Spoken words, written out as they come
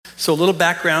So a little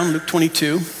background, Luke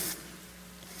 22.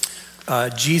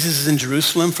 Jesus is in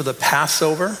Jerusalem for the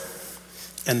Passover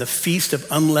and the Feast of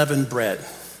Unleavened Bread.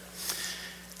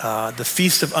 The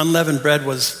Feast of Unleavened Bread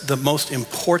was the most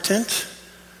important,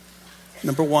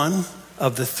 number one,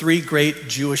 of the three great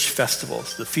Jewish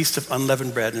festivals, the Feast of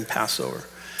Unleavened Bread and Passover.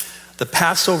 The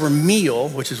Passover meal,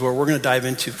 which is where we're going to dive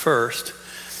into first,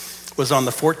 was on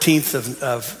the 14th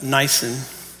of Nisan,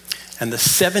 and the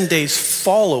 7 days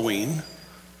following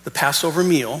the Passover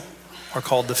meal are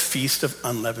called the Feast of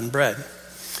Unleavened Bread.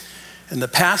 And the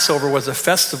Passover was a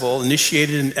festival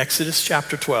initiated in Exodus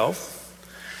chapter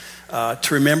 12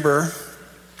 to remember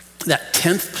that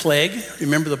 10th plague.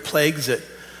 Remember the plagues that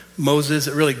Moses,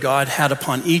 that really God had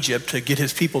upon Egypt to get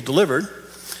his people delivered.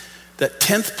 That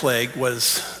 10th plague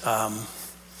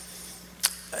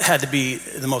had to be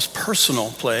the most personal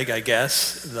plague, I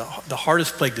guess, the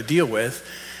hardest plague to deal with,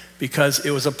 because it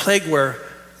was a plague where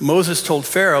Moses told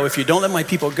Pharaoh, if you don't let my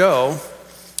people go,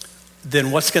 then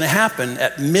what's going to happen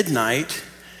at midnight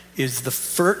is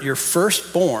your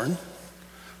firstborn,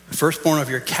 the firstborn of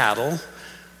your cattle,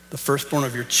 the firstborn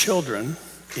of your children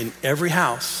in every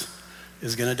house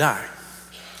is going to die.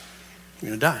 You're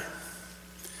going to die.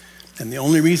 And the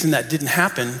only reason that didn't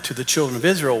happen to the children of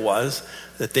Israel was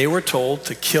that they were told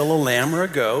to kill a lamb or a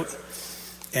goat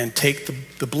and take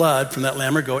the blood from that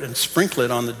lamb or goat and sprinkle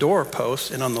it on the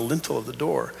doorpost and on the lintel of the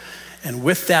door. And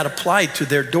with that applied to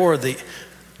their door, the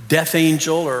death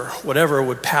angel or whatever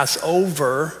would pass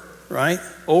over, right,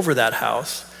 over that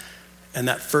house, and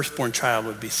that firstborn child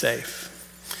would be safe.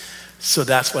 So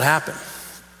that's what happened.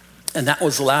 And that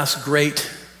was the last great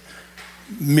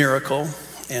miracle,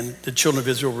 and the children of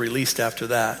Israel were released after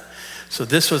that. So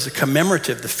this was a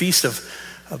commemorative, the feast of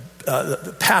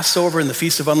the Passover and the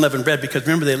Feast of Unleavened Bread, because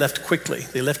remember, they left quickly.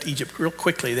 They left Egypt real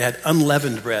quickly. They had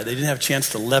unleavened bread. They didn't have a chance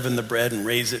to leaven the bread and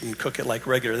raise it and cook it like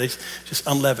regular. They just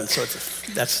unleavened. So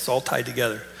that's all tied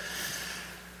together.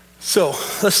 So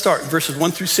let's start verses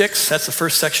 1 through 6. That's the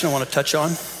first section I want to touch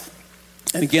on.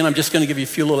 And again, I'm just going to give you a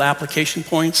few little application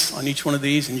points on each one of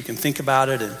these, and you can think about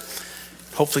it and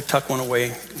hopefully tuck one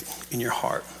away in your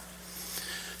heart.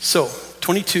 So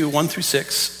 22, 1 through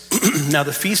 6. Now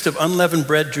the feast of unleavened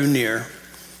bread drew near,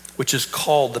 which is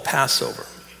called the Passover.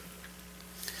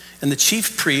 And the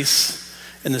chief priests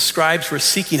and the scribes were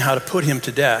seeking how to put him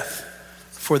to death,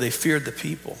 for they feared the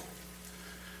people.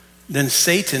 Then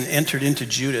Satan entered into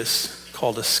Judas,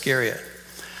 called Iscariot,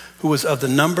 who was of the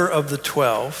number of the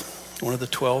 12, one of the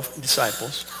 12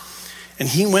 disciples. And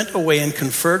he went away and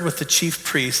conferred with the chief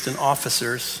priests and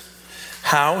officers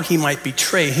how he might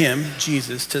betray him,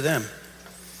 Jesus, to them.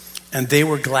 And they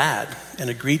were glad and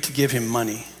agreed to give him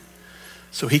money.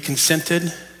 So he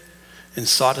consented and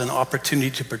sought an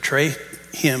opportunity to betray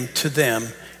him to them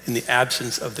in the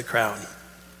absence of the crowd.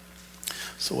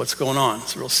 So what's going on?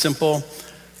 It's real simple.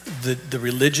 The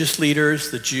religious leaders,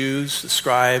 the Jews, the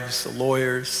scribes, the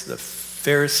lawyers, the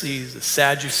Pharisees, the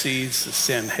Sadducees, the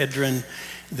Sanhedrin,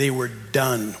 they were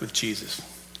done with Jesus.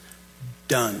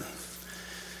 Done.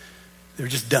 They were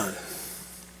just done.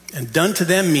 And done to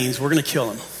them means we're going to kill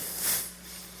him.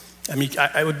 I mean,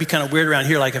 I would be kind of weird around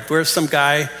here. Like if there's some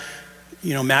guy,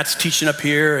 Matt's teaching up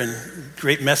here and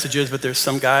great messages, but there's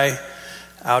some guy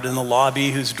out in the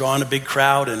lobby who's drawing a big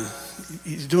crowd and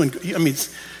he's doing,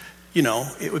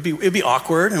 it would be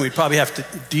awkward and we'd probably have to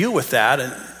deal with that.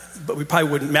 But we probably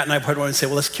wouldn't, Matt and I probably wouldn't say,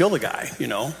 well, let's kill the guy, We're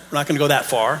not going to go that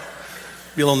far.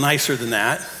 Be a little nicer than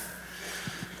that.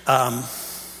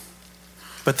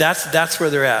 But that's where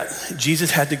they're at.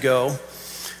 Jesus had to go.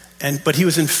 But he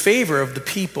was in favor of the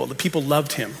people. The people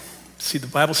loved him. See, the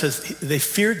Bible says they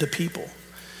feared the people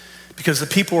because the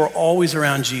people were always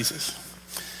around Jesus.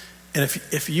 And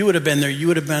if you would have been there, you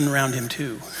would have been around him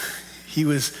too. He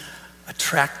was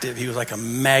attractive. He was like a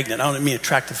magnet. I don't mean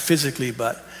attractive physically,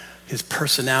 but his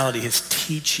personality, his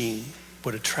teaching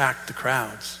would attract the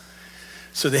crowds.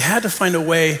 So they had to find a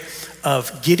way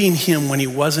of getting him when he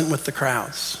wasn't with the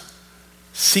crowds,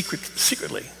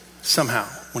 secretly, somehow,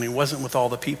 when he wasn't with all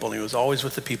the people, and he was always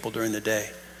with the people during the day.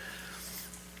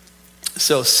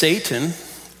 So Satan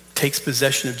takes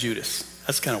possession of Judas.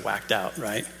 That's kind of whacked out,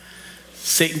 right?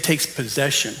 Satan takes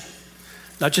possession,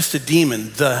 not just a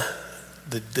demon, the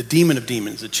demon of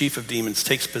demons, the chief of demons,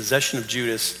 takes possession of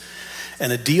Judas,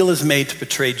 and a deal is made to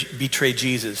betray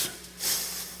Jesus.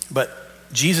 But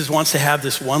Jesus wants to have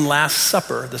this one last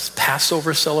supper, this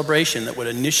Passover celebration that would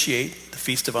initiate the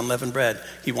Feast of Unleavened Bread.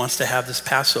 He wants to have this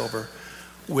Passover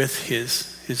with his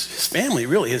family,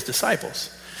 really his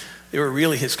disciples. They were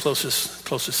really his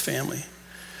closest family.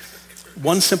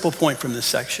 One simple point from this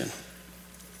section.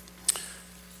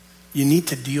 You need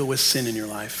to deal with sin in your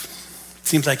life. It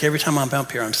seems like every time I'm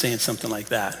up here, I'm saying something like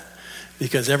that,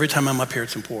 because every time I'm up here,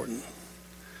 it's important.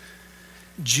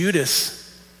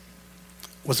 Judas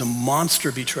was a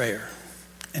monster betrayer,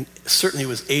 and certainly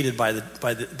was aided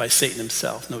by Satan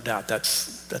himself, no doubt.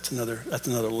 That's another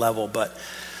level, but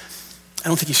I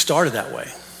don't think he started that way.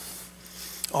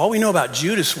 All we know about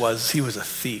Judas was he was a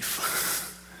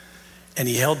thief, and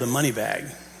he held the money bag,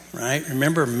 right?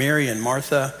 Remember Mary and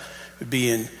Martha would be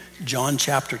in John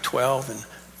chapter 12, and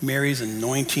Mary's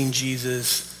anointing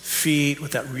Jesus' feet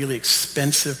with that really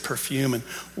expensive perfume and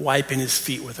wiping his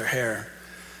feet with her hair.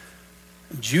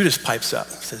 And Judas pipes up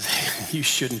and says, hey, you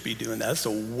shouldn't be doing that. It's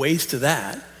a waste of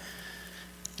that.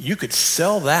 You could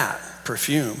sell that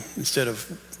perfume instead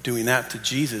of doing that to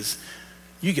Jesus.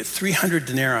 You get 300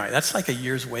 denarii. That's like a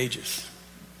year's wages.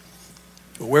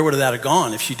 But where would that have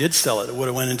gone if she did sell it? It would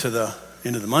have went into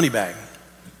the money bag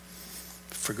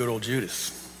for good old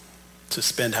Judas to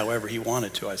spend however he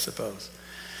wanted to, I suppose.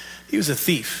 He was a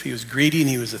thief. He was greedy and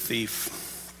he was a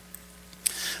thief.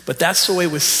 But that's the way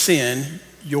with sin.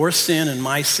 Your sin and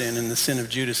my sin and the sin of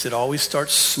Judas, it always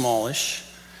starts smallish,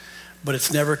 but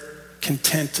it's never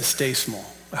content to stay small.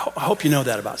 I hope you know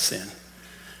that about sin.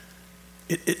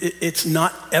 It's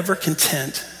not ever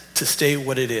content to stay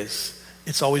what it is.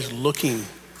 It's always looking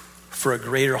for a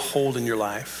greater hold in your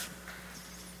life.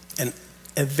 And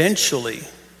eventually,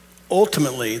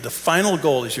 ultimately, the final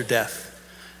goal is your death.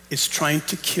 It's trying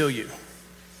to kill you.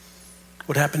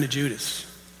 What happened to Judas?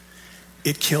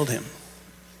 It killed him.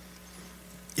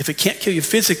 If it can't kill you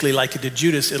physically like it did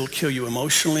Judas, it'll kill you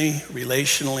emotionally,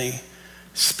 relationally,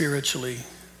 spiritually,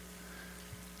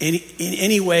 in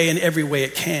any way, in every way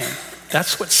it can.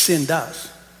 That's what sin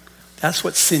does. That's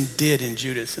what sin did in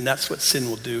Judas, and that's what sin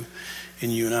will do in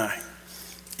you and I.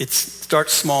 It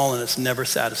starts small and it's never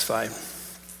satisfied.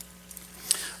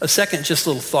 A second just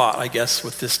little thought, I guess,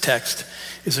 with this text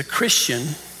is a Christian,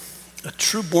 a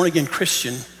true born-again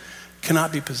Christian,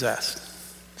 cannot be possessed.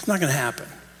 It's not going to happen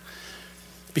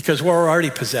because we're already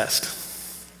possessed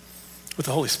with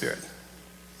the Holy Spirit.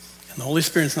 And the Holy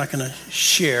Spirit's not going to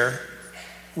share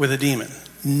with a demon.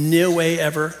 No way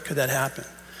ever could that happen.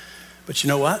 But you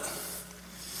know what?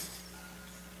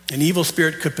 An evil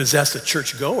spirit could possess a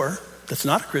churchgoer that's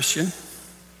not a Christian.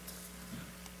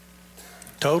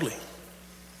 Totally.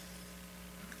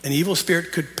 An evil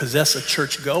spirit could possess a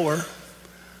churchgoer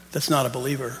that's not a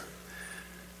believer.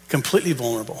 Completely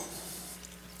vulnerable.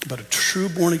 But a true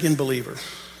born-again believer,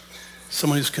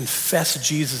 someone who's confessed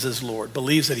Jesus as Lord,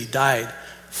 believes that he died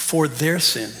for their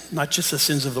sin, not just the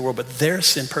sins of the world, but their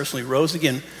sin personally, rose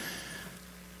again,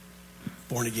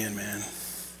 born again, man.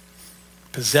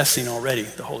 Possessing already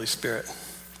the Holy Spirit.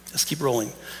 Let's keep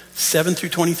rolling. 7 through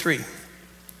 23.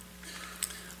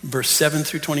 Verse 7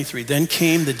 through 23. Then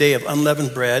came the day of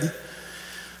unleavened bread,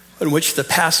 in which the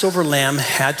Passover lamb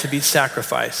had to be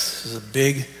sacrificed. This is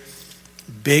a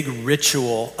big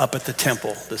ritual up at the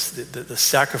temple, the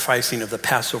sacrificing of the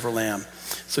Passover lamb.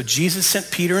 So Jesus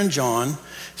sent Peter and John,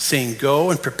 saying,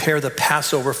 go and prepare the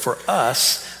Passover for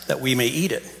us that we may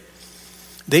eat it.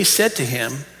 They said to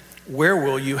him, where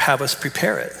will you have us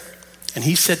prepare it? And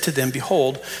he said to them,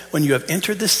 behold, when you have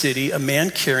entered the city, a man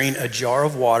carrying a jar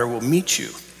of water will meet you.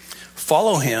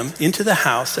 Follow him into the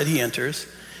house that he enters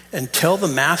and tell the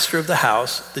master of the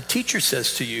house, the teacher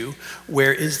says to you,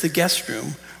 where is the guest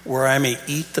room where I may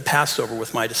eat the Passover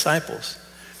with my disciples?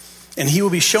 And he will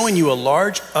be showing you a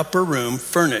large upper room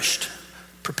furnished.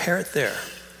 Prepare it there.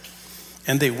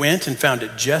 And they went and found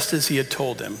it just as he had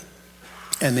told them.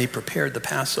 And they prepared the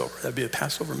Passover. That'd be a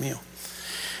Passover meal.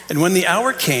 And when the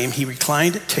hour came, he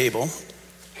reclined at table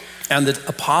and the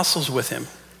apostles with him.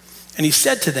 And he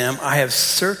said to them, I have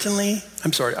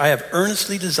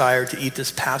earnestly desired to eat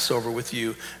this Passover with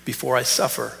you before I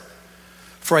suffer.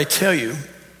 For I tell you,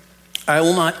 I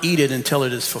will not eat it until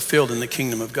it is fulfilled in the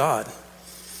kingdom of God.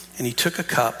 And he took a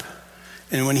cup,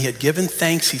 and when he had given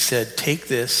thanks, he said, take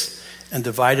this and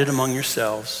divide it among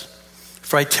yourselves.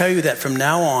 For I tell you that from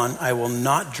now on, I will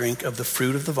not drink of the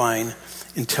fruit of the vine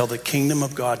until the kingdom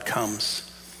of God comes.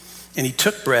 And he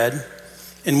took bread,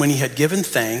 and when he had given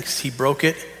thanks, he broke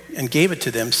it and gave it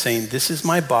to them, saying, this is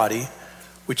my body,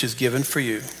 which is given for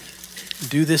you.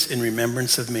 Do this in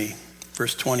remembrance of me.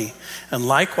 Verse 20, and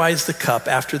likewise the cup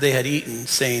after they had eaten,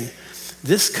 saying,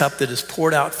 this cup that is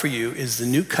poured out for you is the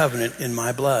new covenant in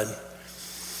my blood.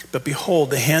 But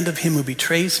behold, the hand of him who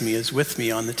betrays me is with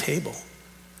me on the table.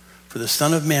 For the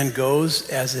Son of Man goes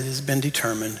as it has been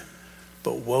determined,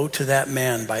 but woe to that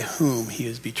man by whom he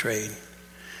is betrayed.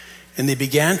 And they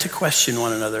began to question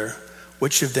one another,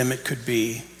 which of them it could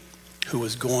be who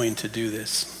was going to do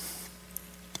this.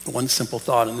 One simple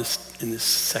thought in this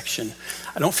section.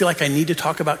 I don't feel like I need to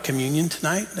talk about communion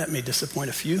tonight. That may disappoint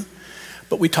a few.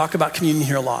 But we talk about communion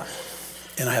here a lot.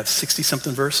 And I have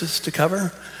 60-something verses to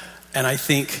cover. And I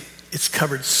think it's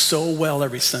covered so well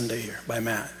every Sunday here by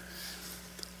Matt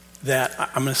that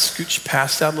I'm going to scooch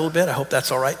past that a little bit. I hope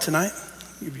that's all right tonight.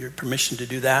 Give you permission to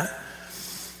do that.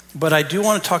 But I do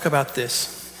want to talk about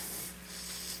this.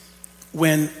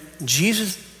 When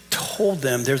Jesus told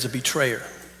them there's a betrayer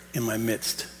in my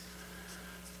midst,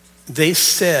 they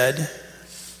said,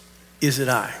 "Is it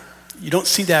I?" You don't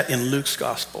see that in Luke's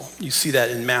gospel. You see that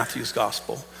in Matthew's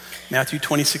gospel. Matthew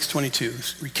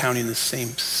 26:22, recounting the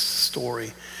same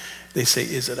story. They say,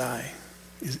 "Is it I?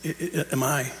 Am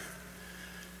I?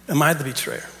 Am I the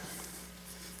betrayer?"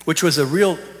 Which was a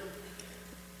real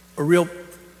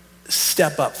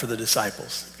step up for the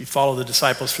disciples. If you follow the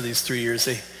disciples for these 3 years,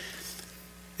 they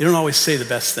don't always say the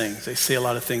best things. They say a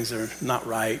lot of things that are not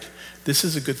right. This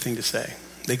is a good thing to say.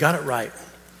 They got it right.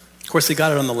 Of course, they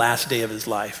got it on the last day of his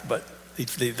life, but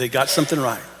they got something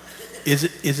right. Is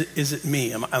it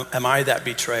me? Am I that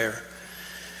betrayer?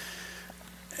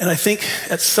 And I think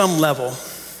at some level,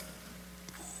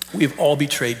 we've all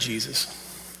betrayed Jesus.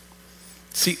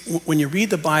 See, when you read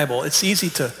the Bible, it's easy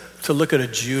to look at a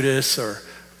Judas or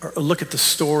look at the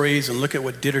stories and look at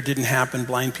what did or didn't happen,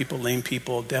 blind people, lame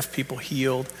people, deaf people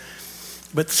healed.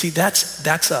 But see,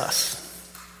 that's us.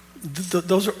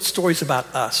 Those are stories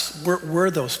about us. We're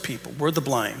those people. We're the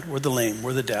blind, we're the lame,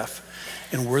 we're the deaf,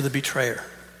 and we're the betrayer.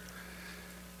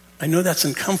 I know that's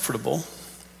uncomfortable,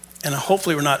 and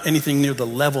hopefully we're not anything near the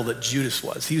level that Judas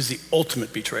was. He was the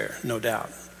ultimate betrayer, no doubt.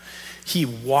 He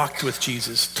walked with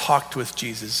Jesus, talked with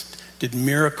Jesus, did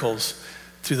miracles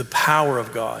through the power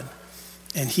of God,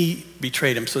 and he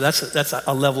betrayed him. So that's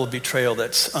a level of betrayal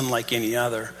that's unlike any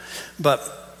other. But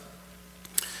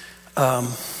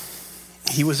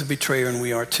he was a betrayer, and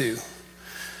we are too.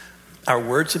 Our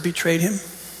words have betrayed him.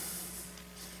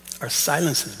 Our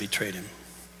silence has betrayed him.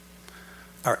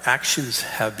 Our actions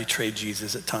have betrayed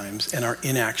Jesus at times, and our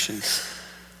inactions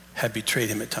have betrayed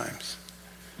him at times.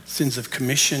 Sins of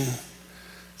commission,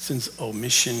 sins of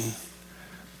omission.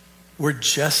 We're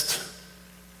just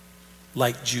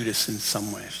like Judas in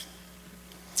some ways.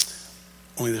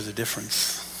 Only there's a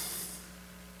difference.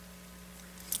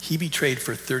 He betrayed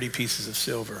for 30 pieces of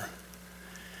silver,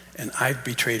 and I've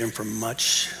betrayed him for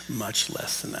much, much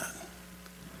less than that.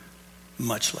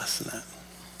 Much less than that.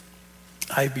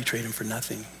 I betrayed him for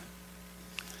nothing.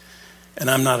 And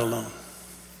I'm not alone.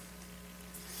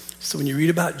 So when you read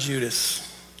about Judas,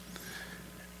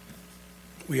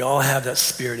 we all have that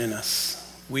spirit in us.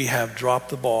 We have dropped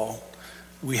the ball.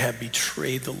 We have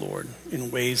betrayed the Lord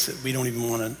in ways that we don't even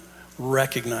want to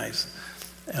recognize.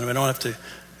 And I don't have to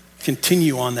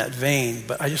continue on that vein,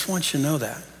 but I just want you to know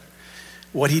that.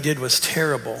 What he did was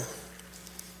terrible,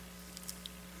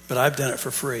 but I've done it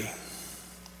for free.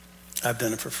 I've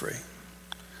done it for free.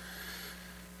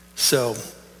 So,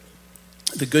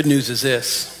 the good news is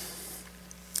this.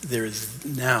 There is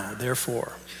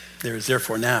therefore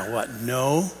now what?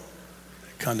 No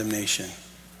condemnation.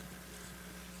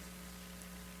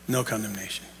 No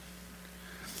condemnation.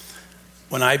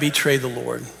 When I betray the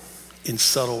Lord in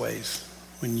subtle ways,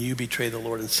 when you betray the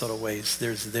Lord in subtle ways,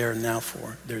 there's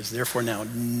therefore now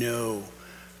no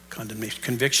condemnation.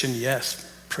 Conviction,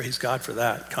 yes. Praise God for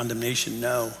that. Condemnation,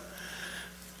 no.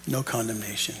 No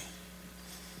condemnation.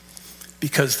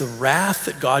 Because the wrath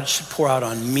that God should pour out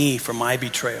on me for my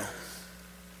betrayal,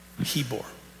 he bore.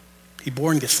 He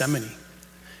bore in Gethsemane.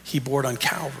 He bore it on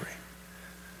Calvary.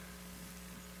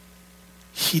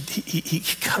 He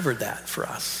covered that for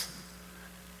us.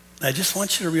 And I just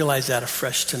want you to realize that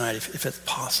afresh tonight, if it's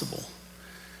possible.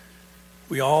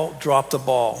 We all dropped the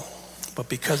ball, but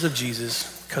because of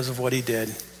Jesus, because of what he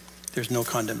did, there's no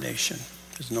condemnation.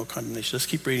 There's no condemnation. Let's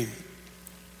keep reading.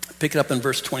 Pick it up in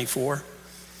verse 24.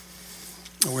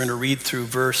 And we're going to read through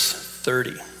verse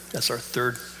 30. That's our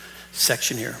third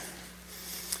section here.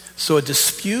 So a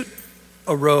dispute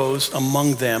arose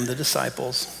among them, the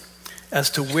disciples,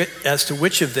 as to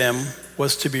which of them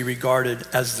was to be regarded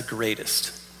as the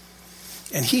greatest.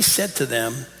 And he said to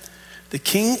them, the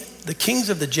kings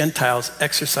of the Gentiles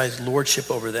exercise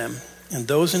lordship over them, and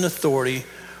those in authority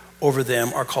over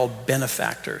them are called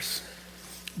benefactors.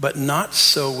 But not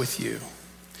so with you.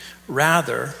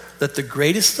 Rather, let the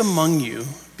greatest among you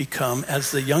become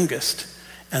as the youngest,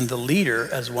 and the leader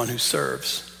as one who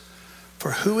serves.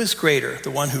 For who is greater,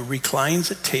 the one who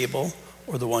reclines at table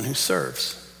or the one who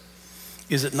serves?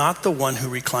 Is it not the one who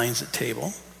reclines at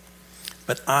table?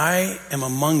 But I am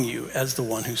among you as the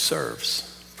one who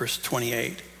serves. Verse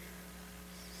 28.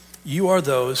 You are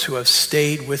those who have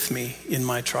stayed with me in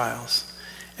my trials,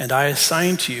 And I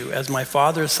assign to you, as my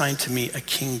Father assigned to me, a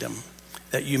kingdom,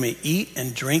 that you may eat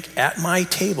and drink at my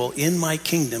table in my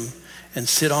kingdom and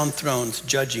sit on thrones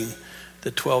judging the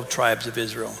 12 tribes of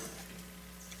Israel.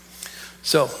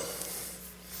 So,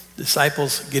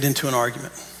 disciples get into an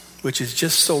argument, which is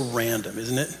just so random,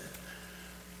 isn't it?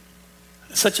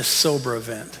 It's such a sober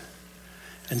event.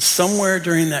 And somewhere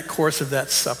during that course of that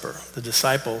supper, the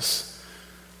disciples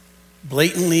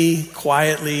blatantly,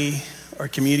 quietly are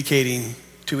communicating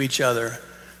to each other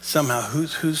somehow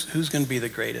who's going to be the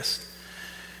greatest.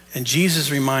 And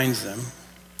Jesus reminds them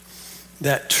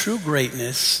that true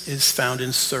greatness is found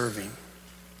in serving.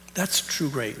 That's true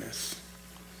greatness.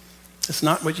 It's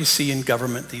not what you see in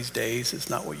government these days. It's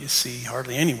not what you see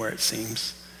hardly anywhere, it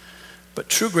seems. But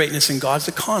true greatness in God's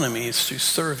economy is through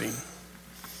serving.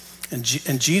 And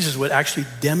Jesus would actually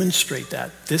demonstrate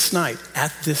that this night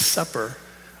at this supper,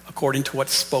 according to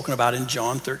what's spoken about in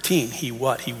John 13. He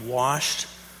washed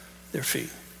their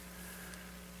feet.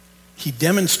 He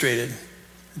demonstrated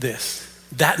this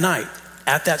that night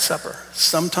at that supper,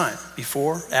 sometime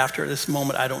before, after this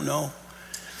moment, I don't know.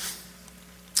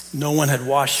 No one had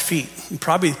washed feet. And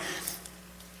probably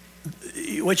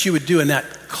what you would do in that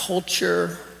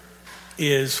culture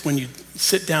is when you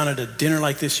sit down at a dinner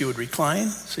like this, you would recline.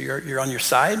 So you're on your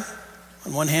side,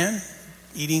 on one hand,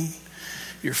 eating.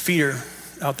 Your feet are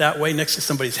out that way next to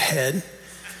somebody's head,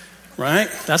 right?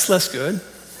 That's less good.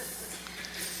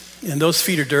 And those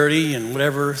feet are dirty and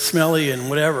whatever, smelly and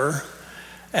whatever.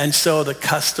 And so the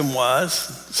custom was,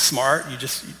 smart, your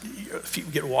feet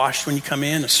would get washed when you come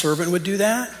in. A servant would do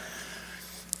that.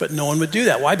 But no one would do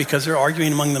that. Why? Because they're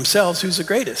arguing among themselves who's the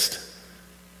greatest.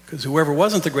 Because whoever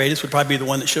wasn't the greatest would probably be the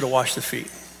one that should have washed the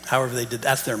feet. However they did,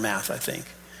 that's their math, I think.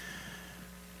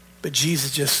 But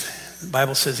Jesus the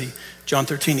Bible says John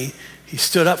 13, he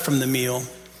stood up from the meal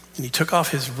and he took off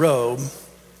his robe,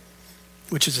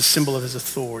 which is a symbol of his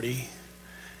authority,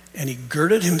 and he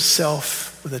girded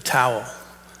himself with a towel,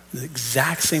 the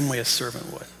exact same way a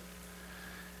servant would.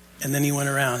 And then he went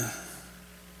around,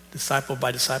 disciple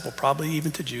by disciple, probably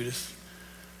even to Judas,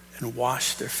 and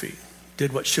washed their feet,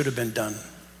 did what should have been done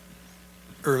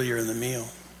earlier in the meal.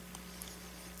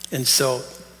 And so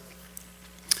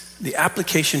the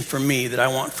application for me that I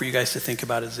want for you guys to think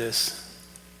about is this.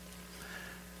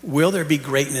 Will there be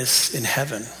greatness in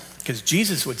heaven? Because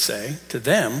Jesus would say to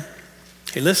them,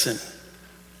 hey, listen,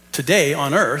 today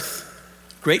on earth,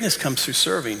 greatness comes through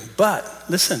serving. But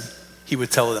listen, he would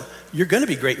tell them, you're going to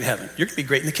be great in heaven. You're going to be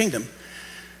great in the kingdom.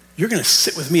 You're going to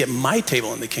sit with me at my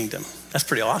table in the kingdom. That's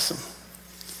pretty awesome.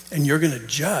 And you're going to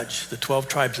judge the 12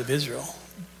 tribes of Israel.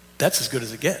 That's as good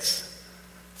as it gets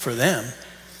for them.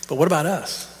 But what about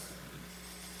us?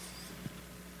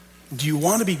 Do you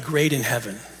want to be great in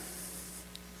heaven?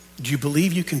 Do you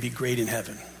believe you can be great in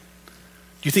heaven?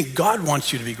 Do you think God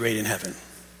wants you to be great in heaven?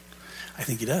 I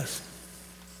think he does.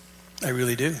 I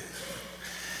really do.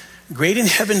 Great in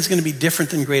heaven is going to be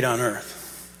different than great on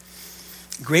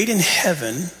earth. Great in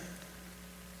heaven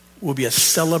will be a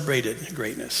celebrated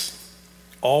greatness.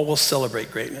 All will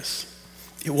celebrate greatness.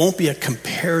 It won't be a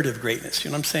comparative greatness. You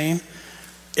know what I'm saying?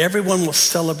 Everyone will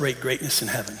celebrate greatness in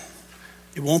heaven.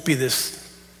 It won't be this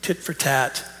tit for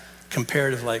tat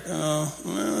comparative like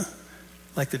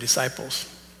the disciples.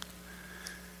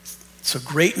 So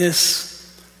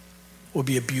greatness will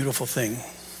be a beautiful thing.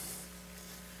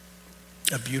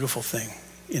 A beautiful thing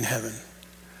in heaven.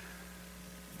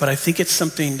 But I think it's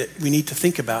something that we need to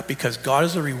think about because God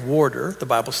is a rewarder, the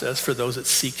Bible says, for those that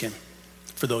seek him,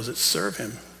 for those that serve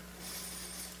him.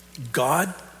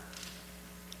 God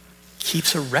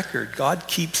keeps a record. God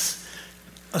keeps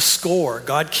a score.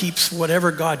 God keeps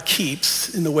whatever God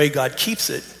keeps in the way God keeps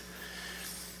it.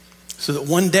 So that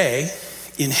one day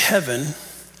in heaven,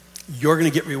 you're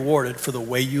going to get rewarded for the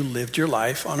way you lived your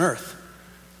life on earth.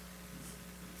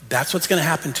 That's what's going to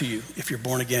happen to you if you're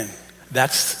born again.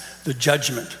 That's the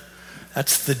judgment.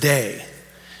 That's the day.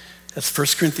 That's 1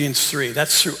 Corinthians 3.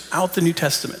 That's throughout the New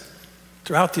Testament,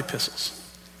 throughout the epistles.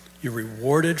 You're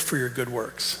rewarded for your good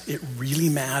works. It really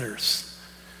matters.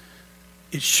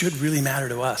 It should really matter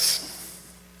to us.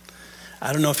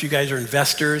 I don't know if you guys are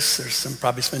investors. There's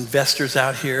probably some investors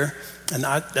out here, and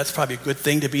that's probably a good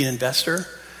thing to be an investor.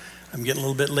 I'm getting a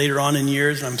little bit later on in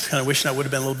years, and I'm kind of wishing I would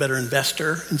have been a little better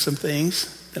investor in some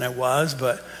things than I was,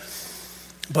 but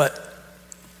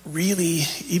really,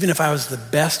 even if I was the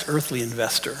best earthly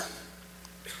investor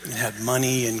and had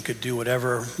money and could do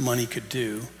whatever money could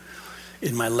do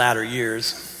in my latter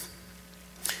years,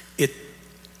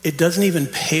 it doesn't even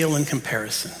pale in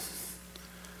comparison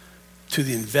to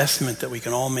the investment that we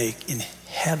can all make in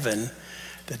heaven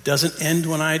that doesn't end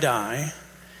when I die.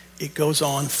 It goes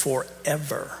on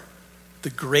forever. The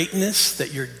greatness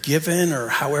that you're given, or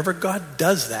however God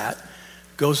does that,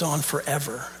 goes on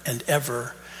forever and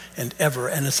ever and ever.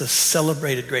 And it's a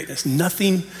celebrated greatness.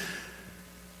 Nothing,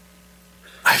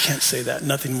 I can't say that,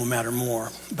 nothing will matter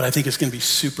more. But I think it's going to be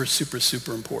super, super,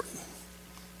 super important.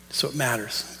 So it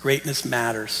matters. Greatness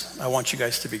matters. I want you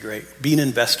guys to be great. Be an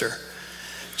investor.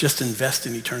 Just invest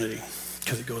in eternity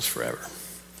because it goes forever.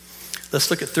 Let's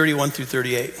look at 31 through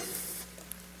 38.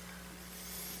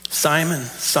 Simon,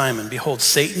 Simon, behold,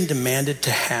 Satan demanded to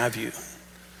have you,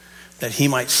 that he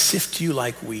might sift you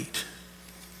like wheat.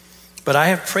 But I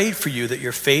have prayed for you that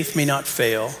your faith may not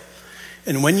fail,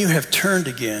 and when you have turned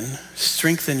again,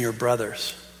 strengthen your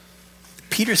brothers.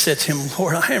 Peter said to him,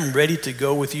 Lord, I am ready to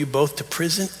go with you both to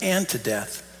prison and to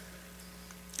death.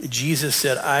 Jesus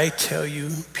said, I tell you,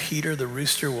 Peter, the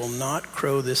rooster will not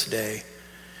crow this day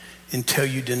until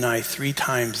you deny 3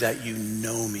 times that you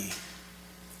know me.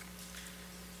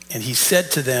 And he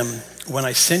said to them, when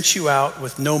I sent you out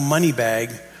with no money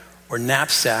bag or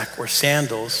knapsack or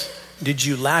sandals, did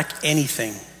you lack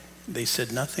anything? They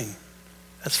said nothing.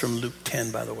 That's from Luke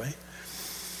 10, by the way.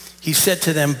 He said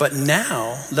to them, but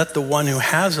now let the one who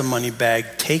has a money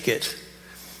bag take it,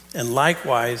 and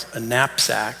likewise a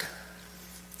knapsack,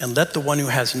 and let the one who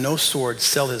has no sword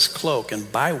sell his cloak and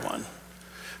buy one.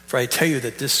 For I tell you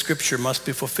that this scripture must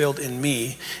be fulfilled in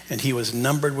me, and he was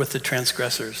numbered with the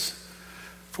transgressors.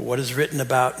 For what is written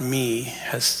about me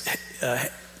has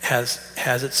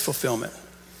its fulfillment.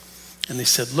 And they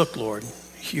said, look, Lord,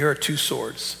 here are 2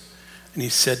 swords. And he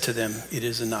said to them, it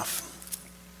is enough.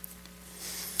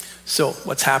 So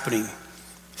what's happening?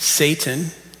 Satan,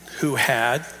 who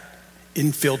had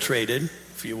infiltrated,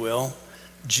 if you will,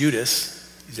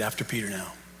 Judas, he's after Peter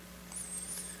now.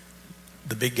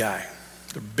 The big guy,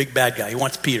 the big bad guy. He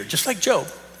wants Peter, just like Job.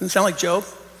 Doesn't it sound like Job?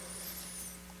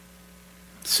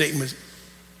 Satan was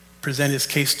present his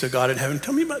case to God in heaven.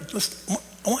 Tell me about,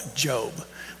 I want Job.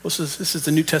 This is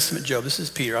the New Testament Job. This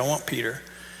is Peter. I want Peter.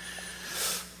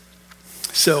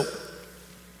 So,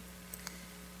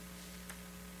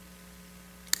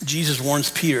 Jesus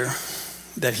warns Peter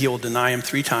that he will deny him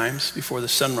 3 times before the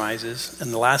sun rises.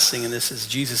 And the last thing in this is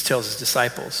Jesus tells his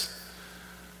disciples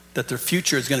that their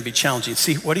future is going to be challenging.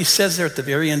 See, what he says there at the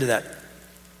very end of that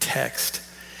text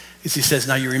is he says,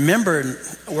 now you remember,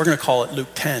 we're going to call it Luke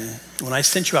 10, when I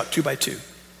sent you out 2 by 2,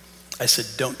 I said,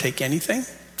 don't take anything.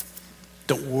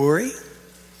 Don't worry.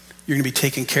 You're going to be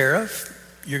taken care of.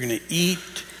 You're going to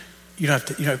eat. You don't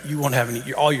have to, you won't have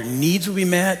any, all your needs will be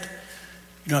met.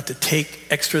 You don't have to take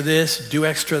extra this, do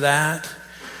extra that.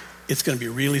 It's going to be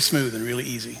really smooth and really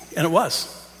easy. And it was.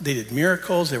 They did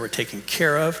miracles. They were taken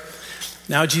care of.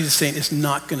 Now Jesus is saying it's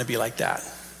not going to be like that.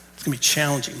 It's going to be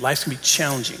challenging. Life's going to be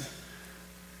challenging.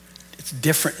 It's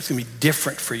different. It's going to be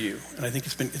different for you. And I think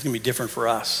it's going to be different for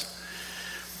us.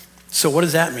 So what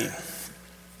does that mean?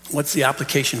 What's the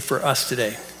application for us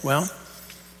today? Well,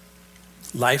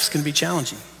 life's going to be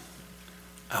challenging.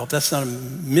 I hope that's not a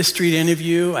mystery to any of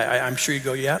you. I'm sure you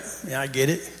go, yeah, I get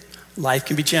it. Life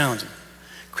can be challenging.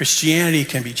 Christianity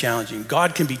can be challenging.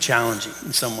 God can be challenging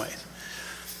in some ways.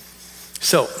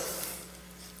 So,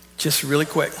 just really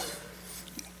quick,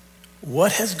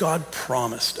 what has God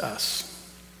promised us?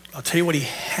 I'll tell you what he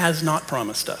has not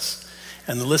promised us.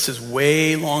 And the list is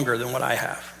way longer than what I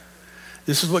have.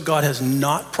 This is what God has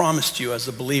not promised you as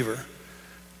a believer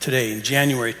today in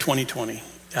January 2020,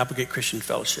 Applegate Christian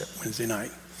Fellowship, Wednesday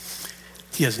night.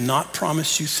 He has not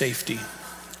promised you safety.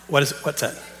 What's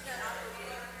that?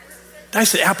 I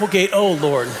said Applegate, oh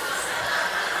Lord.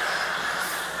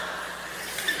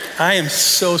 I am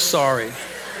so sorry.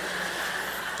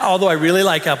 Although I really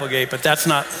like Applegate, but that's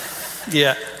not,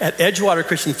 at Edgewater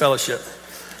Christian Fellowship.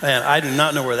 Man, I do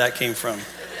not know where that came from.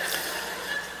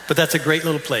 But that's a great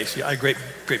little place, a great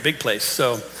big place.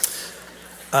 So,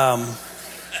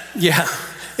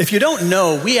 if you don't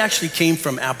know, we actually came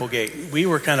from Applegate. We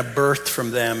were kind of birthed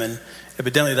from them, and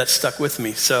evidently that stuck with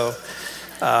me. So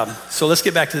let's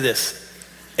get back to this.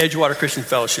 Edgewater Christian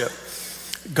Fellowship.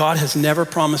 God has never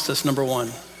promised us, number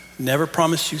one, never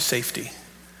promised you safety.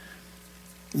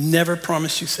 Never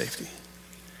promised you safety.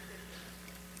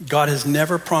 God has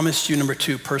never promised you, number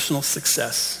 2, personal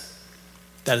success.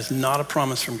 That is not a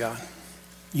promise from God.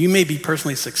 You may be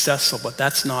personally successful, but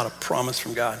that's not a promise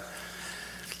from God.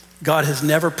 God has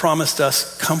never promised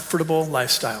us comfortable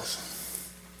lifestyles.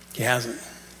 He hasn't.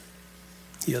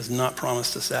 He has not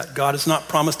promised us that. God has not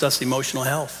promised us emotional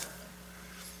health.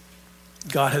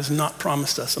 God has not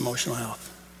promised us emotional health.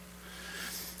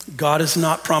 God has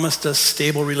not promised us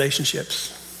stable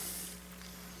relationships.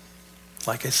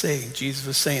 Like I say, Jesus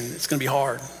was saying it's going to be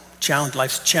hard.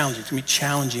 Life's challenging. It's going to be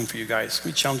challenging for you guys. It's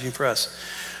going to be challenging for us.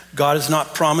 God has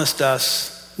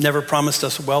never promised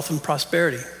us wealth and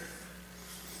prosperity.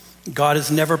 God has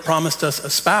never promised us a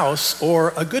spouse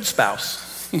or a good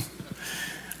spouse.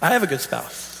 I have a good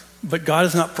spouse, but God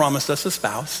has not promised us a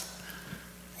spouse.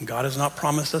 God has not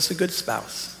promised us a good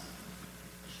spouse.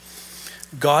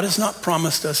 God has not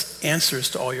promised us answers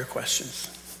to all your questions.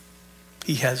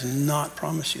 He has not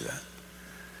promised you that.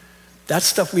 That's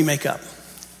stuff we make up.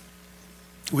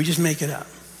 We just make it up.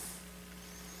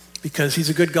 Because he's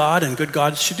a good God, and good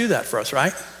God should do that for us,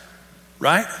 right?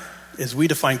 Right? As we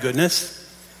define goodness.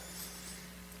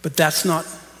 But that's not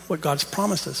what God's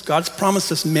promised us. God's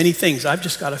promised us many things. I've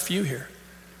just got a few here.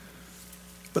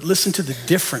 But listen to the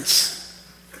difference.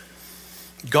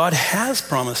 God has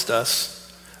promised us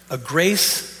a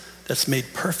grace that's made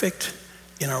perfect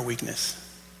in our weakness.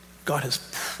 God has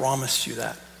promised you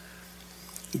that.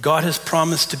 God has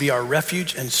promised to be our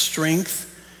refuge and strength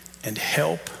and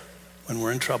help when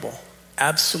we're in trouble.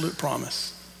 Absolute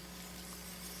promise.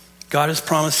 God has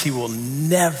promised he will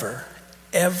never,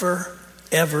 ever,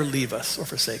 ever leave us or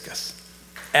forsake us.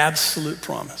 Absolute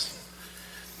promise.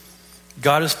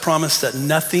 God has promised that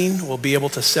nothing will be able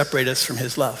to separate us from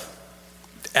his love.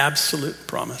 Absolute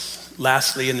promise.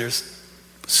 Lastly, and there's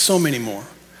so many more,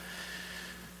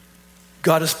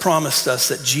 God has promised us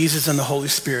that Jesus and the Holy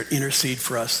Spirit intercede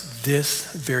for us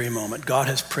this very moment. God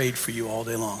has prayed for you all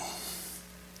day long.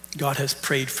 God has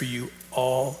prayed for you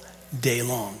all day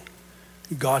long.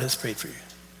 God has prayed for you.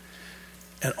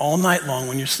 And all night long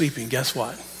when you're sleeping, guess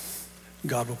what?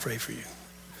 God will pray for you.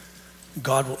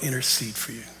 God will intercede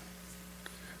for you.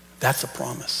 That's a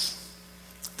promise.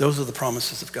 Those are the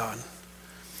promises of God.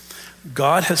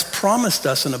 God has promised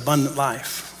us an abundant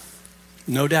life,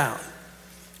 no doubt.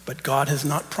 But God has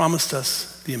not promised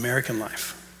us the American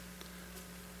life.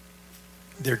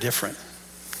 They're different.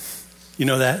 You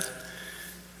know that?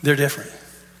 They're different.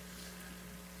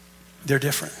 They're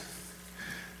different.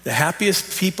 The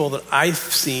happiest people that I've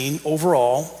seen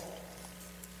overall,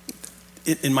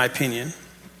 in my opinion,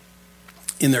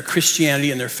 in their Christianity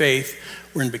and their faith,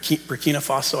 were in Burkina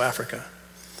Faso, Africa.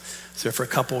 So for a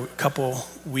couple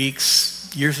weeks,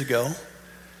 years ago,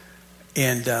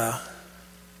 and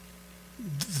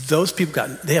those people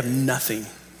they have nothing,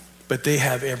 but they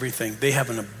have everything. They have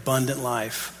an abundant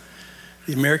life.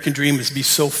 The American dream is to be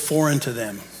so foreign to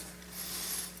them,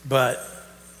 but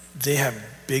they have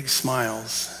big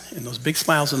smiles, and those big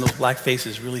smiles and those black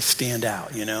faces really stand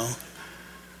out, you know,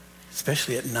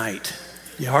 especially at night.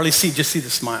 You hardly just see the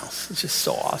smiles. It's just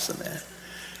so awesome, man.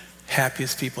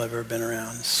 Happiest people I've ever been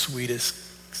around, sweetest,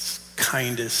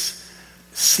 kindest,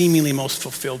 seemingly most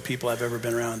fulfilled people I've ever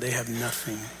been around. They have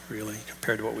nothing really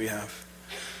compared to what we have.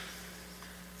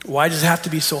 Why does it have to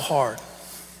be so hard?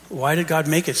 Why did God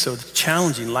make it so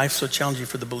challenging, life so challenging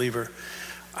for the believer?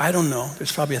 I don't know.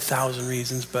 There's probably 1,000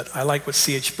 reasons, but I like what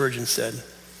C.H. Spurgeon said.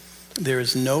 There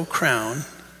is no crown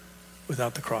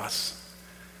without the cross.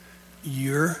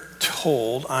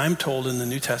 I'm told in the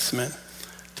New Testament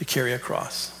to carry a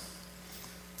cross.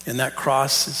 And that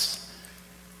cross is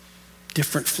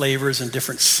different flavors and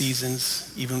different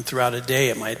seasons. Even throughout a day,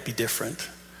 it might be different.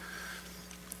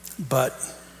 But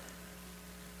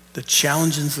the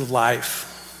challenges of life,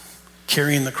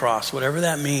 carrying the cross, whatever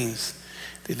that means,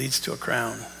 it leads to a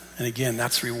crown. And again,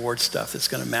 that's reward stuff that's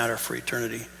going to matter for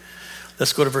eternity.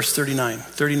 Let's go to verse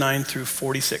 39 through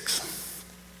 46.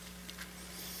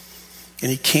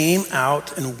 And he came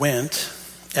out and went,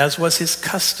 as was his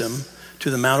custom,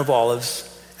 to the Mount of Olives,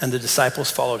 and the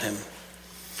disciples followed him.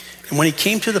 And when he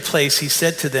came to the place, he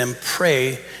said to them,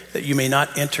 "Pray that you may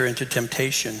not enter into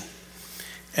temptation."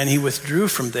 And he withdrew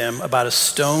from them about a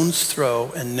stone's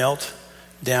throw and knelt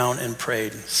down and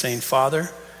prayed, saying,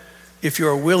 "Father, if you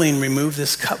are willing, remove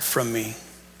this cup from me.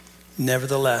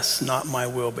 Nevertheless, not my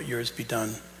will, but yours be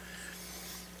done."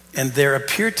 And there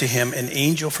appeared to him an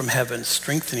angel from heaven,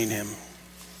 strengthening him.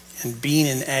 And being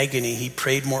in agony, he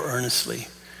prayed more earnestly.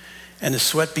 And his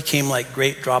sweat became like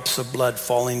great drops of blood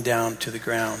falling down to the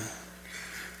ground.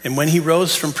 And when he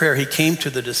rose from prayer, he came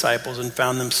to the disciples and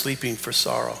found them sleeping for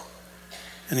sorrow.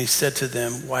 And he said to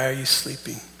them, "Why are you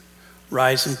sleeping?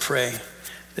 Rise and pray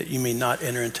that you may not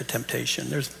enter into temptation."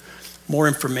 There's more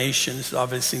information. It's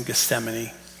obviously in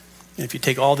Gethsemane. And if you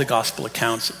take all the gospel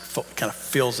accounts, it kind of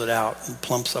fills it out and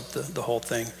plumps up the whole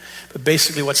thing. But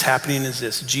basically what's happening is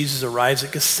this. Jesus arrives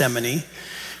at Gethsemane.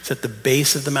 It's at the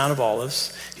base of the Mount of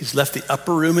Olives. He's left the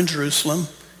upper room in Jerusalem.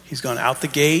 He's gone out the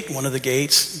gate, one of the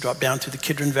gates, dropped down to the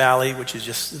Kidron Valley, which is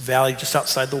just the valley just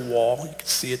outside the wall. You can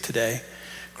see it today.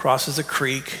 Crosses a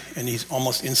creek, and he's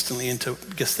almost instantly into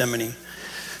Gethsemane.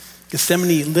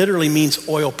 Gethsemane literally means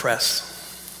oil press.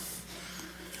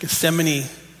 Gethsemane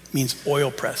means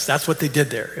oil press. That's what they did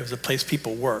there. It was a place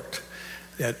people worked.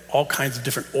 They had all kinds of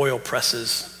different oil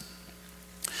presses.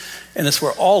 And it's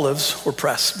where olives were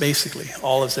pressed, basically.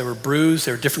 Olives, they were bruised.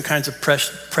 There were different kinds of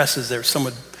presses. Some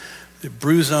would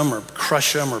bruise them or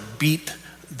crush them or beat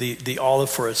the olive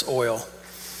for its oil.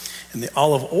 And the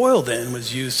olive oil then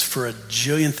was used for a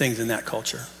jillion things in that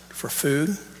culture. For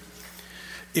food.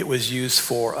 It was used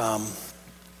for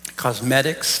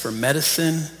cosmetics, for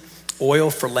medicine, oil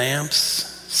for lamps,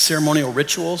 ceremonial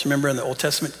rituals. Remember in the Old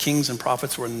Testament, kings and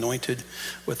prophets were anointed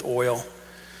with oil.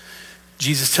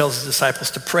 Jesus tells his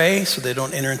disciples to pray so they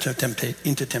don't enter into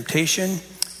temptation.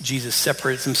 Jesus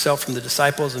separates himself from the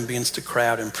disciples and begins to cry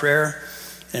out in prayer.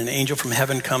 And an angel from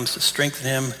heaven comes to strengthen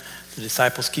him. The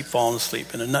disciples keep falling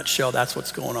asleep. In a nutshell, that's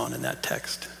what's going on in that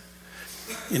text.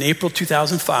 In April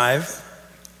 2005,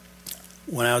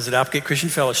 when I was at Applegate Christian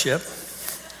Fellowship,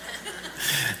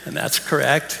 and that's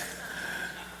correct,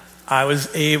 I was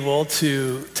able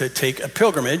to take a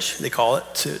pilgrimage, they call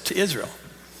it, to Israel.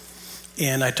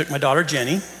 And I took my daughter,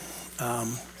 Jenny,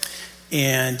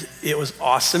 and it was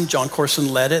awesome. John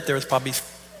Corson led it. There was probably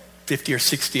 50 or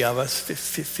 60 of us,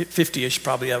 50-ish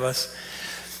probably of us.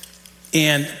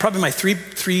 And probably my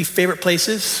three favorite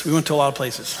places, we went to a lot of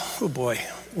places, oh boy,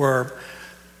 were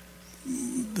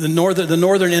the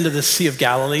northern end of the Sea of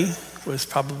Galilee was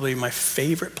probably my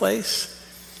favorite place.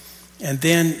 And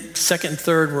then second and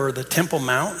third were the Temple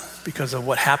Mount because of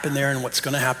what happened there and what's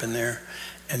going to happen there,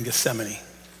 and Gethsemane.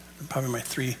 Probably my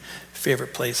three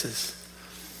favorite places.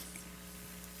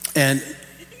 And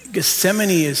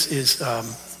Gethsemane is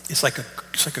it's like a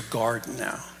garden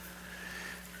now.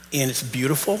 And it's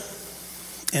beautiful,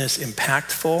 and it's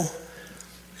impactful,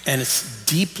 and it's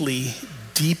deeply,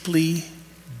 deeply,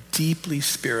 deeply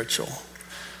spiritual.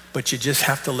 But you just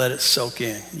have to let it soak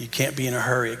in. You can't be in a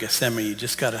hurry at Gethsemane. You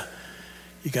just gotta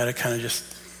kind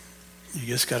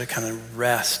of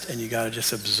rest, and you gotta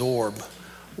just absorb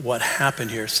what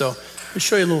happened here. So I'll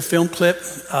show you a little film clip,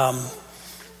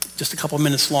 just a couple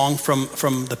minutes long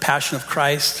from the Passion of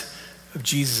Christ, of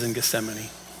Jesus in Gethsemane.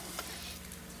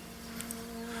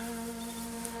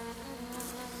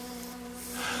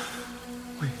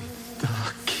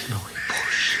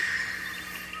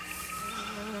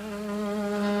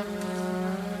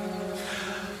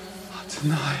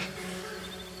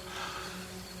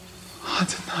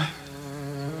 Adonai.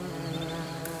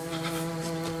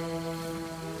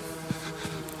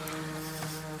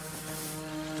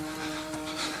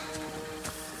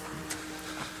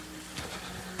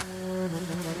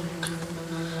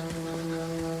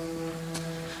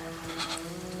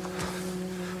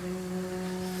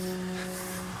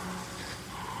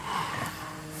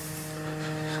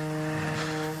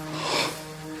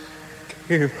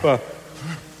 كيف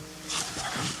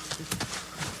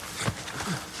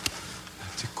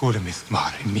تقول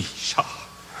مثمار ميشا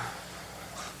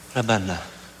ربنا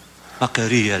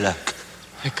مقرية لك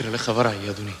اكرا لخبرها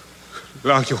يا دوني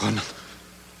لا يوغانا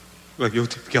لا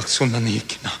يوتب يغسونا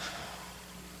نيكنا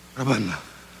ربنا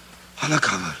على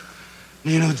كبر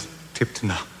نينو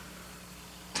تبتنا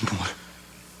تنمر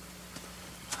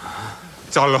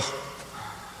تعالوا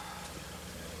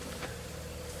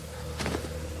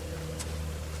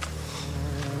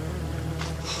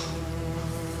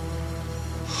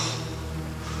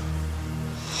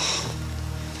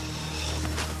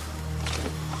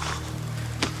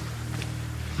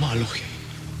مالوخي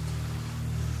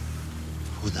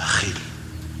وداخل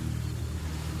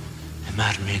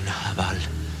مار من هبال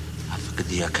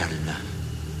أفقد يكلنا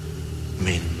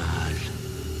من مال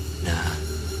نا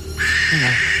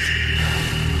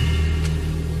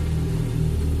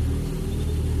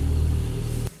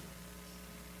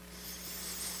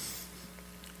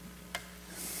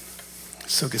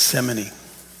So Gethsemane,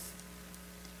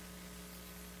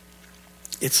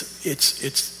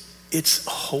 it's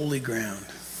holy ground.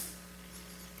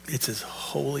 It's as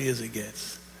holy as it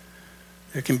gets.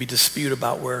 There can be dispute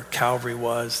about where Calvary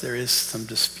was. There is some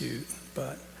dispute,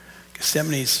 but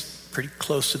Gethsemane is pretty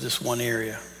close to this one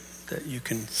area that you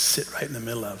can sit right in the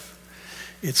middle of.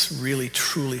 It's really,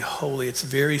 truly holy. It's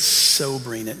very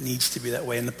sobering. It needs to be that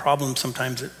way. And the problem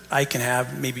sometimes that I can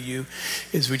have, maybe you,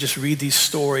 is we just read these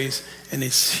stories and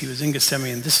he was in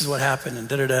Gethsemane and this is what happened and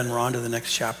da-da-da, and we're on to the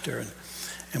next chapter.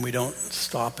 And we don't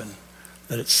stop and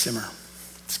let it simmer.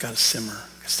 It's got to simmer.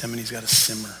 Gethsemane's got to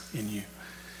simmer in you.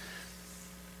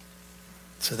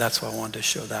 So that's why I wanted to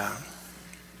show that.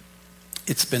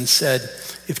 It's been said,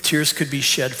 if tears could be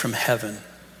shed from heaven,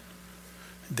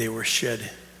 they were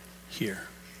shed here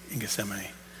in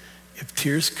Gethsemane. If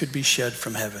tears could be shed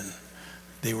from heaven,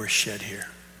 they were shed here.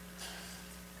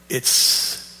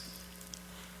 It's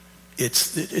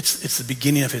the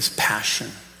beginning of his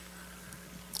passion.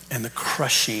 and the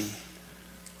crushing,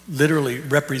 literally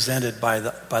represented by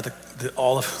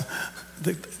all of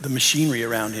the machinery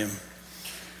around him.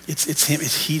 It's him.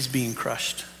 He's being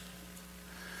crushed.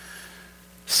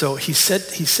 So he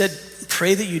said,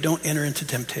 pray that you don't enter into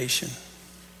temptation.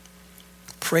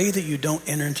 Pray that you don't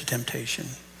enter into temptation.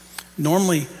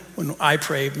 Normally, when I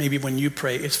pray, maybe when you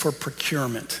pray, it's for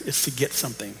procurement. It's to get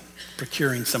something,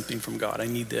 procuring something from God. I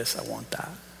need this, I want that.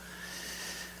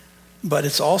 But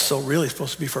it's also really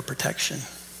supposed to be for protection